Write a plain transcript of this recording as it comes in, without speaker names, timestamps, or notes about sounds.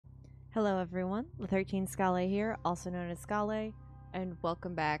Hello everyone, the 13 Scale here, also known as Scale, and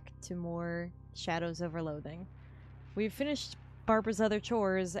welcome back to more Shadows over Loathing. We've finished Barbara's other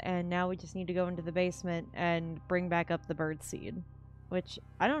chores, and now we just need to go into the basement and bring back up the bird seed. Which,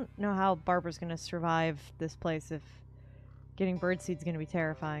 I don't know how Barbara's gonna survive this place if getting bird seed's gonna be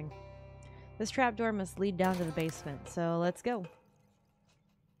terrifying. This trapdoor must lead down to the basement, so let's go.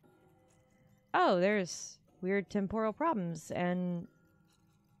 Oh, there's weird temporal problems, and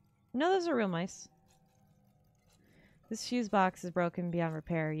no, those are real mice. This fuse box is broken beyond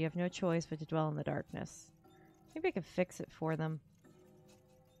repair. You have no choice but to dwell in the darkness. Maybe I could fix it for them.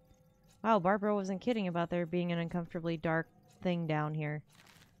 Wow, Barbara wasn't kidding about there being an uncomfortably dark thing down here.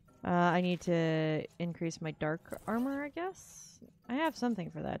 I need to increase my dark armor, I guess? I have something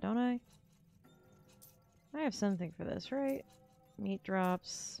for that, don't I? I have something for this, right? Meat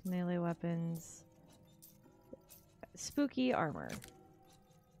drops, melee weapons, spooky armor.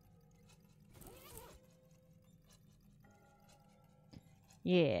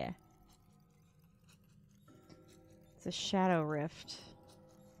 Yeah. It's a shadow rift.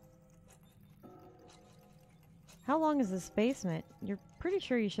 How long is this basement? You're pretty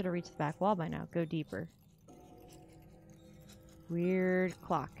sure you should have reached the back wall by now. Go deeper. Weird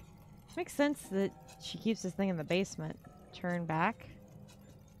clock. Makes sense that she keeps this thing in the basement. Turn back.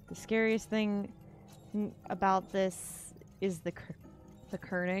 The scariest thing about this is the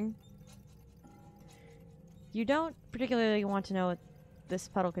kerning. You don't particularly want to know what this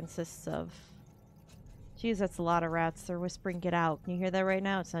puddle consists of. Jeez, that's a lot of rats. They're whispering, "Get out." Can you hear that right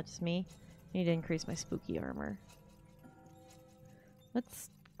now? It's not just me. I need to increase my spooky armor. Let's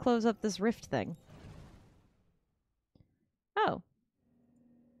close up this rift thing. Oh.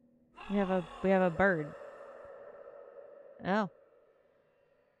 We have a bird. Oh.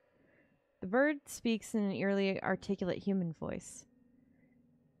 The bird speaks in an eerily articulate human voice.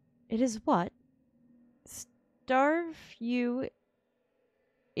 It is what? Starve you,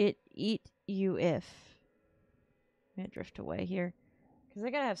 it eat you if. I'm gonna drift away here. Because I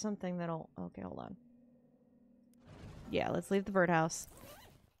gotta have something that'll... Okay, hold on. Yeah, let's leave the birdhouse.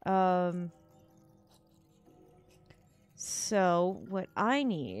 So, what I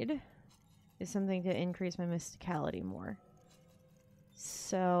need is something to increase my mysticality more.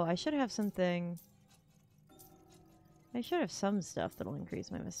 So, I should have something... I should have some stuff that'll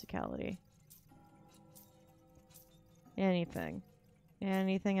increase my mysticality. Anything.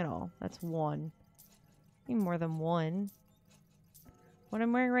 Anything at all. That's one. I need more than one. What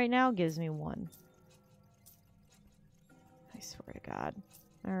I'm wearing right now gives me one. I swear to God.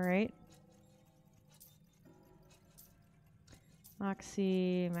 Alright.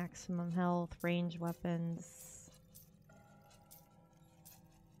 Moxie, maximum health, range weapons.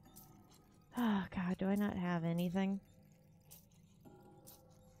 Oh God, do I not have anything?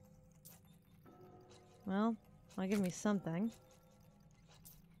 Well, that'll give me something.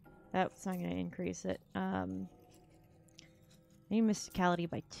 That's not going to increase it. I need mysticality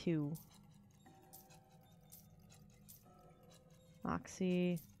by 2.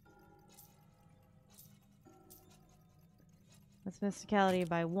 Moxie. That's mysticality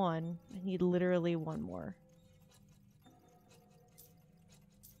by 1. I need literally 1 more.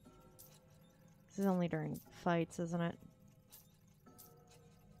 This is only during fights, isn't it?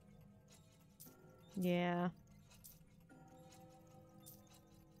 Yeah.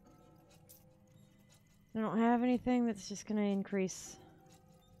 I don't have anything that's just gonna increase.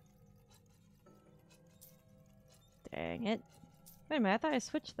 Dang it. Wait a minute, I thought I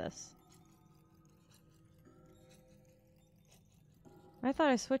switched this. I thought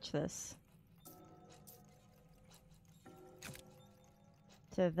I switched this.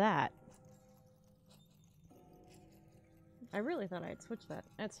 To that. I really thought I had switched that.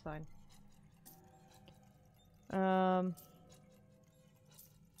 That's fine. I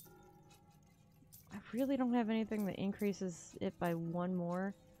really don't have anything that increases it by 1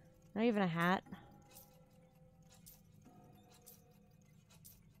 more. Not even a hat.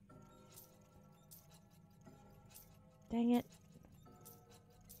 Dang it.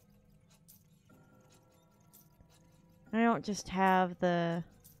 I don't just have the...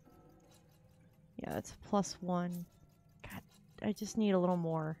 Yeah, that's +1. God, I just need a little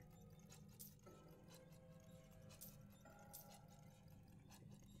more.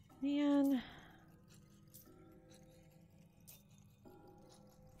 Man...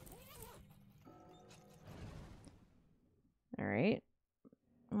 Alright.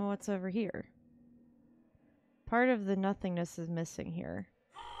 Well, what's over here? Part of the nothingness is missing here.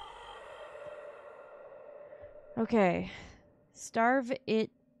 Okay. Starve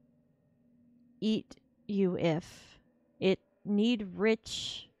it, eat you if. It need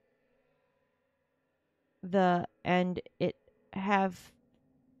rich and it have...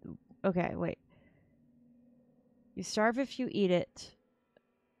 Okay, wait. You starve if you eat it.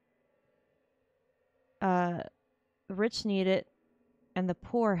 The rich need it, and the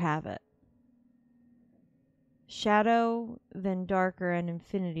poor have it. Shadow, then darker, and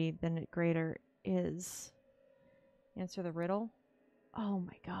infinity, then it greater is. Answer the riddle? Oh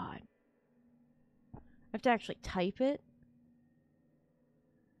my god. I have to actually type it?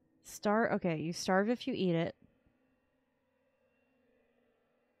 Okay, you starve if you eat it.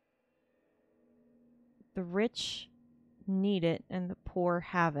 The rich need it, and the poor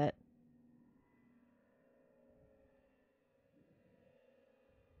have it.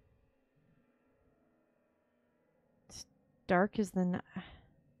 Dark is the...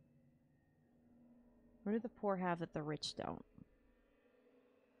 What do the poor have that the rich don't?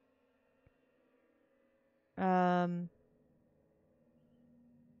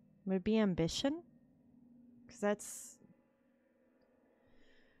 Would it be ambition? Because that's...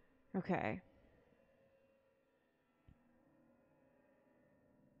 Okay.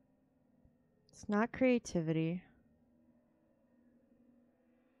 It's not creativity.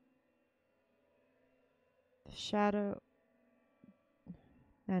 The shadow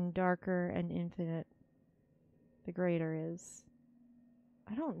and darker and infinite, the greater is.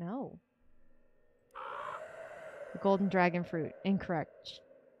 I don't know. The golden dragon fruit. Incorrect.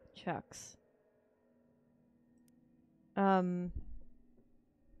 Chucks.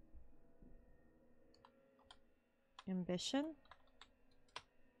 Ambition?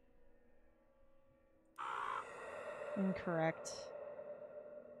 Incorrect.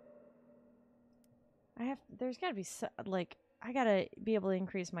 There's gotta be, like, I gotta be able to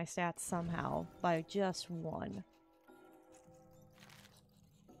increase my stats somehow by just one.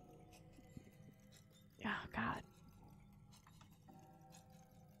 Oh, God.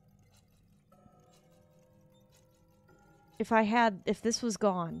 If this was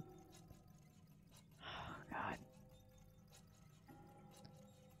gone. Oh, God.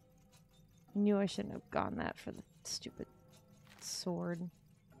 I knew I shouldn't have gone that for the stupid sword.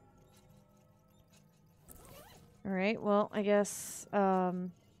 Alright, well, I guess,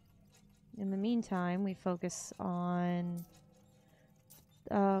 in the meantime, we focus on...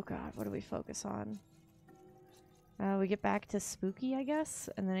 Oh, God, what do we focus on? We get back to spooky, I guess,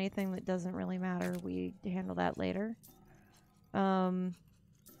 and then anything that doesn't really matter, we handle that later.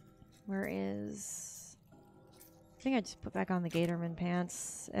 Where is... I think I just put back on the Gatorman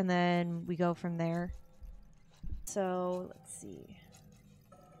pants, and then we go from there. So, let's see.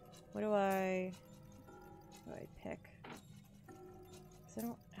 What do I pick? 'Cause I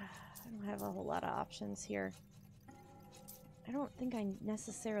don't have a whole lot of options here. I don't think I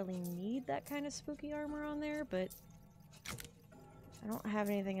necessarily need that kind of spooky armor on there, but I don't have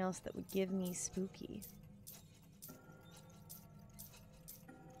anything else that would give me spooky.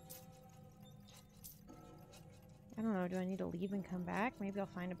 I don't know, do I need to leave and come back? Maybe I'll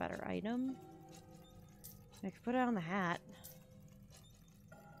find a better item. I could put it on the hat.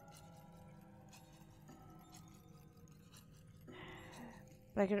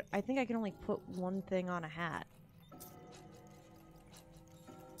 But I think I can only put one thing on a hat.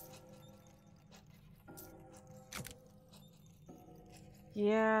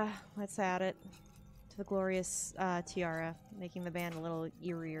 Yeah, let's add it to the glorious tiara, making the band a little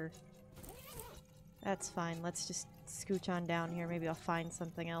eerier. That's fine. Let's just scooch on down here. Maybe I'll find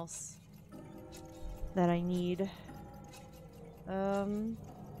something else that I need.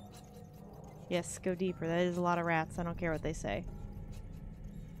 Yes, go deeper. That is a lot of rats. I don't care what they say.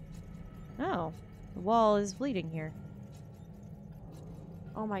 Oh, the wall is bleeding here.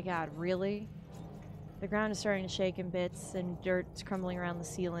 Oh my god, really? The ground is starting to shake in bits and dirt's crumbling around the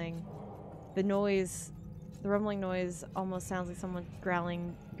ceiling. The rumbling noise almost sounds like someone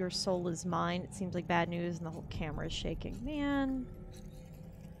growling, "Your soul is mine." It seems like bad news and the whole camera is shaking. Man.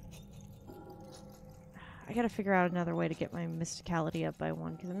 I gotta figure out another way to get my mysticality up by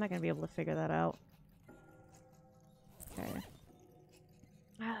one, because I'm not gonna be able to figure that out. Okay.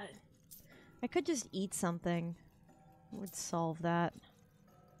 I could just eat something. It would solve that.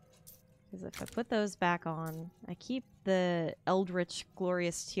 Because if I put those back on, I keep the Eldritch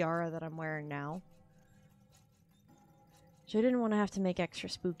Glorious Tiara that I'm wearing now. Which I didn't want to have to make extra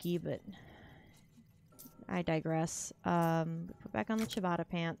spooky, but I digress. Put back on the ciabatta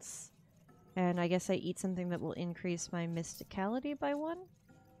pants. And I guess I eat something that will increase my mysticality by 1.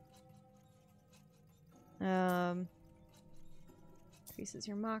 Increases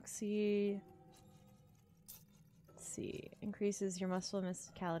your moxie. Let's see. Increases your muscle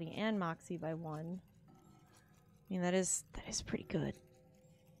mysticality and moxie by 1. I mean, that is pretty good.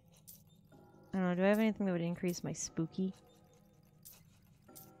 I don't know, know, do I have anything that would increase my spooky?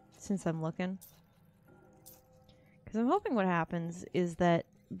 Since I'm looking. Because I'm hoping what happens is that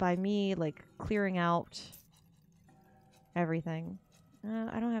by me, like, clearing out everything.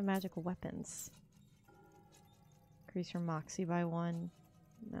 I don't have magical weapons. Increase your moxie by 1.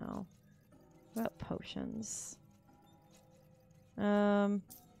 No. What about potions? I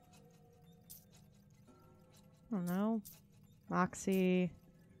don't know. Moxie.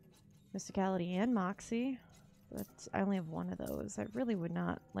 Mysticality and moxie. But I only have 1 of those. I really would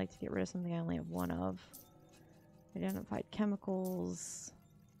not like to get rid of something I only have 1 of. Identified chemicals.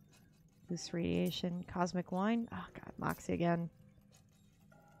 Boost radiation. Cosmic wine. Oh god, moxie again.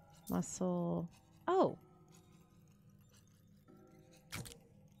 Muscle. Oh!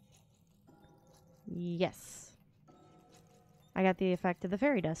 Yes. I got the effect of the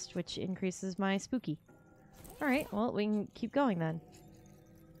fairy dust, which increases my spooky. Alright, well, we can keep going then.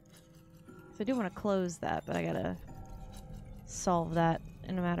 So I do want to close that, but I gotta solve that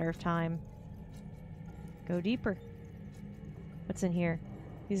in a matter of time. Go deeper. What's in here?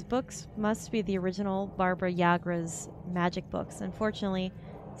 These books must be the original Barbara Yagra's magic books. Unfortunately,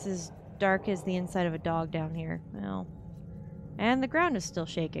 it's as dark as the inside of a dog down here. Well, and the ground is still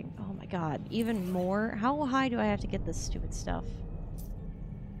shaking. Oh my god, even more? How high do I have to get this stupid stuff?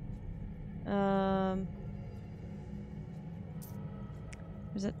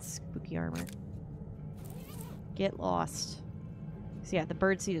 Where's that spooky armor? Get lost. So yeah, the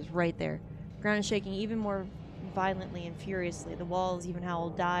birdseed is right there. Ground is shaking even more violently and furiously. The walls even howl,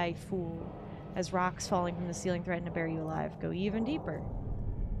 "Die, fool," as rocks falling from the ceiling threaten to bury you alive. Go even deeper.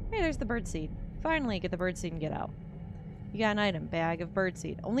 Hey, there's the birdseed. Finally, get the birdseed and get out. You got an item. Bag of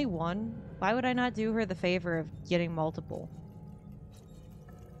birdseed. Only 1? Why would I not do her the favor of getting multiple?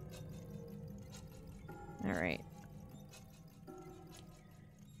 Alright.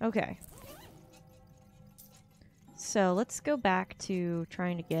 Okay. So, let's go back to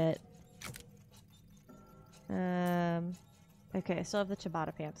trying to get... Okay, I still have the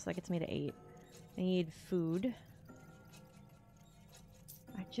ciabatta pants. That gets me to 8. I need food.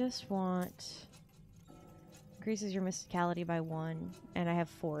 I just want... Increases your mysticality by 1. And I have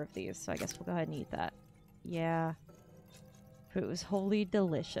 4 of these, so I guess we'll go ahead and eat that. Yeah. But it was wholly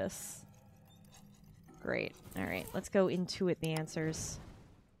delicious. Great. Alright, let's go intuit the answers.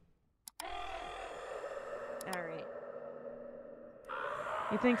 Alright.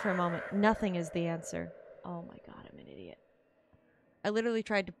 You think for a moment, nothing is the answer. Oh my god, I'm an idiot. I literally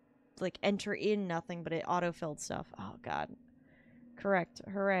tried to, like, enter in nothing, but it auto-filled stuff. Oh god. Correct.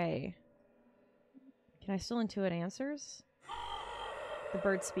 Hooray. Can I still intuit answers? The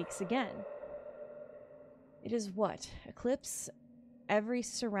bird speaks again. It is what? Eclipse every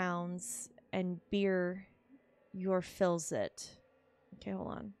surrounds and beer your fills it. Okay, hold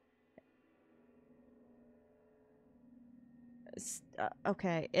on.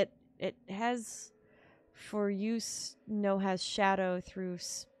 Okay, it has for use has shadow through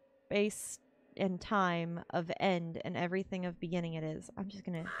space and time of end and everything of beginning it is. I'm just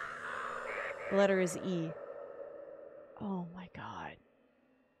gonna... The letter is E. Oh my god.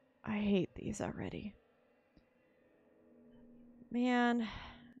 I hate these already. Man.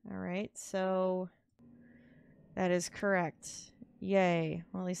 Alright, so... That is correct. Yay.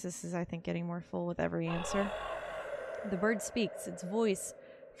 Well, at least this is, I think, getting more full with every answer. The bird speaks, its voice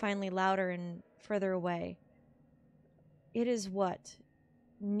finally louder and further away. It is what?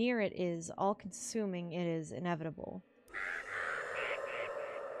 Near it is, all-consuming it is, inevitable.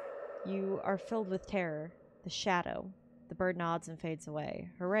 You are filled with terror. The shadow. The bird nods and fades away.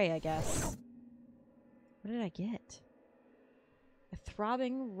 Hooray, I guess. What did I get? A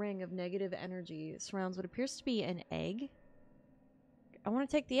throbbing ring of negative energy surrounds what appears to be an egg. I want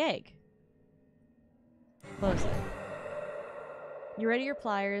to take the egg. Close it. You ready your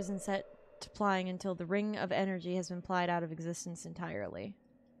pliers and set to plying until the ring of energy has been plied out of existence entirely.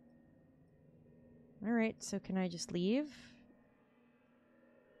 Alright, so can I just leave?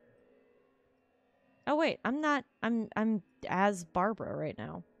 Oh wait, I'm not... I'm as Barbara right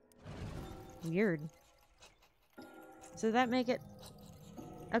now. Weird. So does that make it...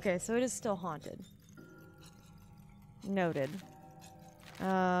 Okay, so it is still haunted. Noted.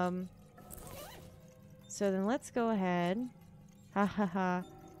 So then let's go ahead. Ha ha ha.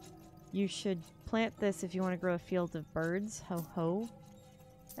 You should plant this if you want to grow a field of birds. Ho ho.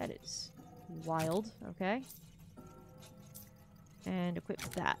 That is wild. Okay. And equip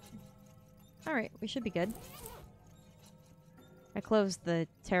that. Alright, we should be good. I closed the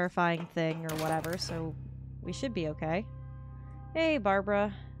terrifying thing or whatever, so we should be okay. Hey,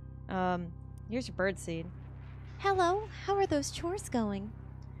 Barbara. Here's your birdseed. Hello, how are those chores going?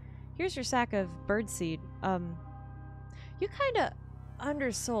 Here's your sack of birdseed. You kinda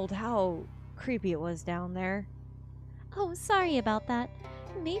undersold how creepy it was down there. Oh, sorry about that.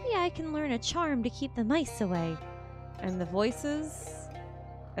 Maybe I can learn a charm to keep the mice away. And the voices?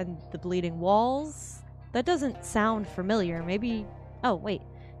 And the bleeding walls? That doesn't sound familiar. Maybe... Oh, wait.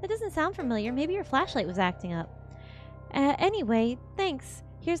 That doesn't sound familiar. Maybe your flashlight was acting up. Anyway, thanks.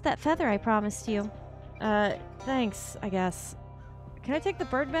 Here's that feather I promised you. Thanks, I guess. Can I take the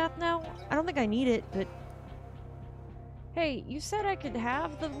bird bath now? I don't think I need it, but... Hey, you said I could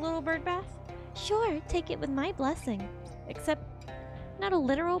have the little bird bath? Sure, take it with my blessing. Except, not a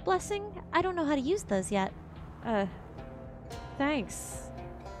literal blessing. I don't know how to use those yet. Thanks.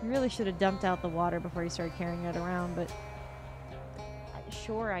 You really should have dumped out the water before you started carrying it around, but...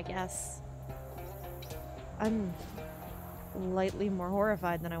 Sure, I guess. I'm lightly more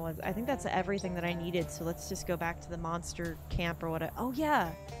horrified than I was. I think that's everything that I needed, so let's just go back to the monster camp or whatever. Oh yeah!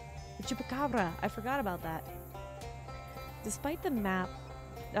 The chupacabra! I forgot about that. Despite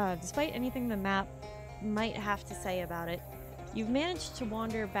anything the map might have to say about it, you've managed to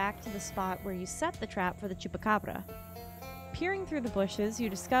wander back to the spot where you set the trap for the chupacabra. Peering through the bushes, you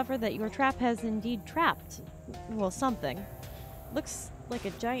discover that your trap has indeed trapped, well, something. Looks like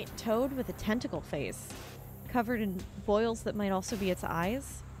a giant toad with a tentacle face, covered in boils that might also be its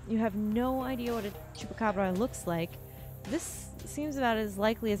eyes. You have no idea what a chupacabra looks like. This seems about as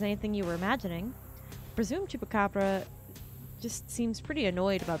likely as anything you were imagining. Presumed chupacabra just seems pretty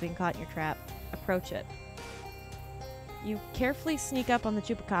annoyed about being caught in your trap. Approach it. You carefully sneak up on the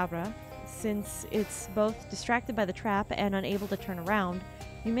chupacabra. Since it's both distracted by the trap and unable to turn around,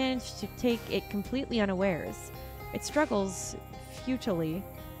 you manage to take it completely unawares. It struggles futilely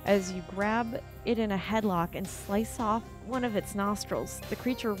as you grab it in a headlock and slice off one of its nostrils. The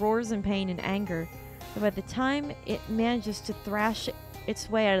creature roars in pain and anger, but by the time it manages to thrash its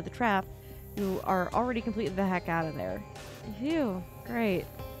way out of the trap, you are already completely the heck out of there. Phew, great.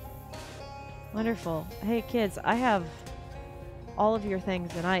 Wonderful. Hey kids, I have all of your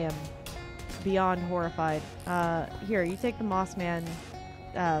things and I am beyond horrified. Here, you take the Mossman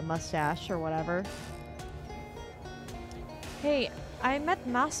mustache or whatever. Hey, I met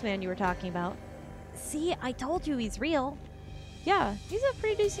the Mossman you were talking about. See, I told you he's real. Yeah, he's a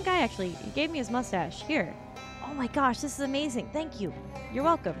pretty decent guy actually. He gave me his mustache. Here. Oh my gosh, this is amazing. Thank you. You're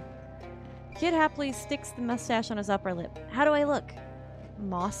welcome. Kid happily sticks the mustache on his upper lip. How do I look?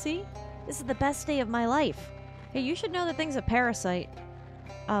 Mossy? This is the best day of my life. Hey, you should know the thing's a parasite.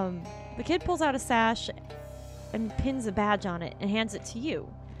 The kid pulls out a sash and pins a badge on it and hands it to you.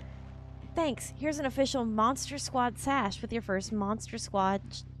 Thanks. Here's an official Monster Squad sash with your first Monster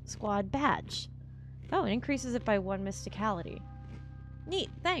Squad badge. Oh, it increases it by 1 mysticality. Neat,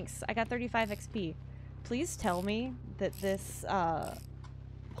 thanks. I got 35 XP. Please tell me that this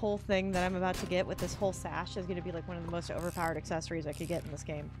whole thing that I'm about to get with this whole sash is going to be like one of the most overpowered accessories I could get in this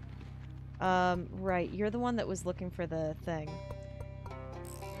game. Right, you're the one that was looking for the thing.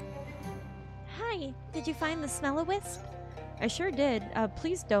 Hi, did you find the Smell-O-Wisp? I sure did.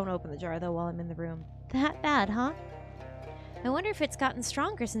 Please don't open the jar though while I'm in the room. That bad, huh? I wonder if it's gotten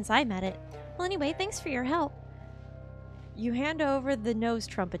stronger since I met it. Well, anyway, thanks for your help. You hand over the nose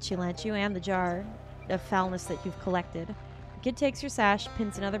trumpet she lent you and the jar of foulness that you've collected. The kid takes your sash,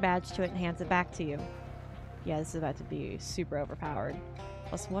 pins another badge to it, and hands it back to you. Yeah, this is about to be super overpowered.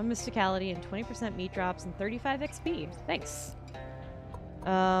 Plus 1 mysticality and 20% meat drops and 35 XP. Thanks.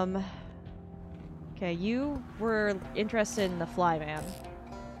 Okay, you were interested in the flyman.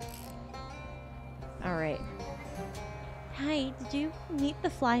 Alright. Hi, did you meet the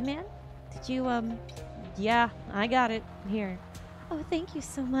flyman? Did you, Yeah, I got it. Here. Oh, thank you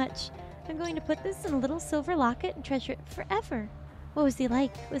so much. I'm going to put this in a little silver locket and treasure it forever. What was he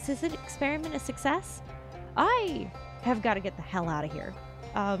like? Was his experiment a success? I have got to get the hell out of here.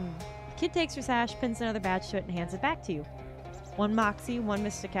 Kid takes your sash, pins another badge to it, and hands it back to you. 1 moxie, 1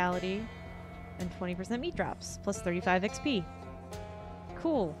 mysticality, and 20% meat drops, plus 35 XP.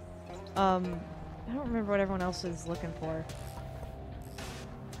 Cool. I don't remember what everyone else is looking for.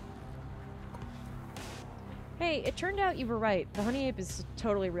 Hey, it turned out you were right. The honey ape is a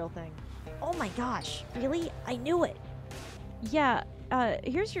totally real thing. Oh my gosh, really? I knew it. Yeah,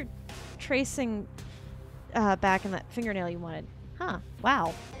 here's your tracing back in that fingernail you wanted. Huh,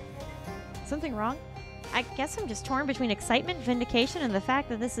 wow. Something wrong? I guess I'm just torn between excitement, vindication, and the fact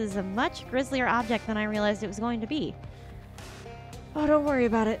that this is a much grislier object than I realized it was going to be. Oh, don't worry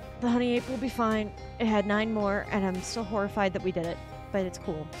about it. The honey ape will be fine. It had 9 more, and I'm still horrified that we did it. But it's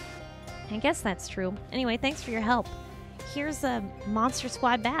cool. I guess that's true. Anyway, thanks for your help. Here's a Monster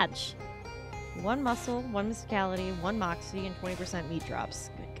Squad badge. 1 muscle, 1 mysticality, 1 moxie, and 20% meat drops.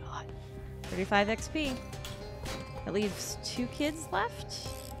 Good God. 35 XP. That leaves 2 kids left.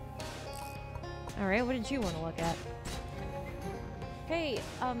 Alright, what did you want to look at? Hey,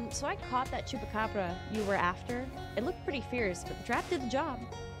 so I caught that chupacabra you were after. It looked pretty fierce, but the trap did the job.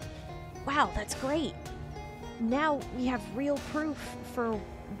 Wow, that's great. Now we have real proof for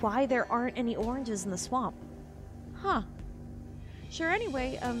why there aren't any oranges in the swamp. Huh. Sure,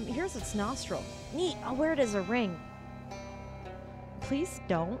 anyway, here's its nostril. Neat, I'll wear it as a ring. Please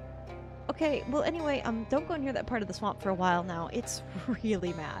don't. Okay, well anyway, don't go near that part of the swamp for a while now. It's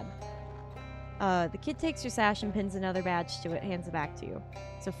really mad. The kid takes your sash and pins another badge to it, hands it back to you.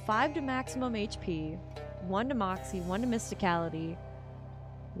 So 5 to maximum HP, 1 to Moxie, 1 to Mysticality,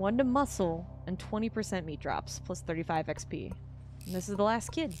 1 to Muscle, and 20% meat drops, plus 35 XP. And this is the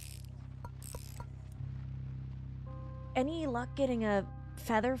last kid. Any luck getting a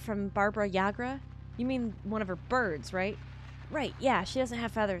feather from Barbara Yagra? You mean one of her birds, right? Right, yeah, she doesn't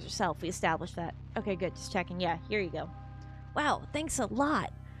have feathers herself. We established that. Okay, good. Just checking. Yeah, here you go. Wow, thanks a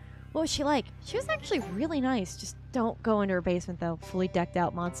lot. What was she like? She was actually really nice. Just don't go into her basement, though. Fully decked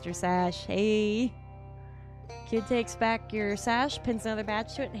out monster sash. Hey. Kid takes back your sash, pins another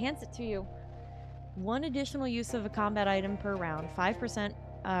badge to it, and hands it to you. 1 additional use of a combat item per round. 5%,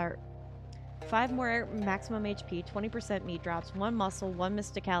 5 more maximum HP, 20% meat drops, 1 muscle, 1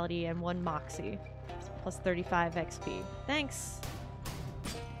 mysticality, and 1 moxie. Plus 35 XP. Thanks.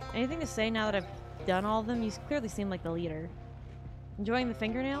 Anything to say now that I've done all of them? You clearly seem like the leader. Enjoying the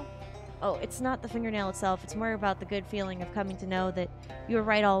fingernail? Oh, it's not the fingernail itself. It's more about the good feeling of coming to know that you were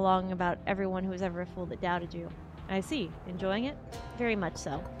right all along about everyone who was ever a fool that doubted you. I see. Enjoying it? Very much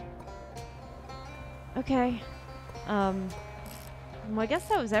so. Okay. Well, I guess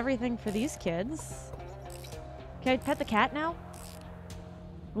that was everything for these kids. Can I pet the cat now?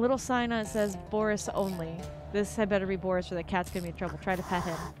 A little sign on it says Boris only. This had better be Boris or the cat's gonna be in trouble. Try to pet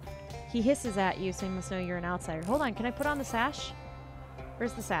him. He hisses at you, so he must know you're an outsider. Hold on, can I put on the sash?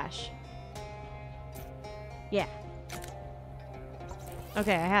 Where's the sash? Yeah.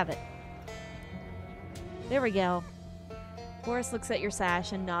 Okay, I have it. There we go. Boris looks at your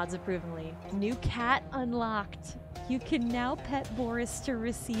sash and nods approvingly. New cat unlocked. You can now pet Boris to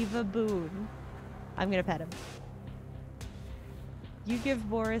receive a boon. I'm gonna pet him. You give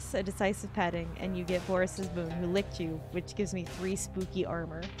Boris a decisive petting, and you get Boris's boon, who licked you, which gives me 3 spooky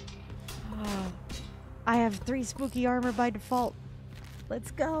armor. Oh, I have 3 spooky armor by default. Let's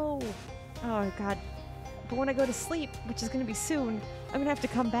go. Oh, God. But when I go to sleep, which is going to be soon, I'm going to have to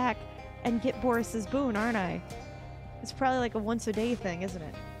come back and get Boris's boon, aren't I? It's probably like a once-a-day thing, isn't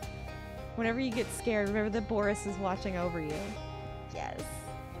it? Whenever you get scared, remember that Boris is watching over you. Yes.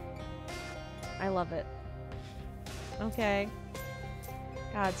 I love it. Okay.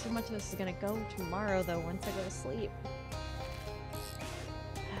 God, so much of this is going to go tomorrow, though, once I go to sleep.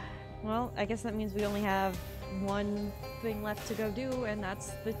 Well, I guess that means we only have one thing left to go do, and that's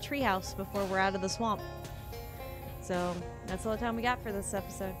the treehouse before we're out of the swamp. So, that's all the time we got for this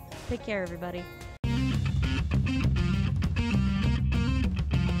episode. Take care, everybody.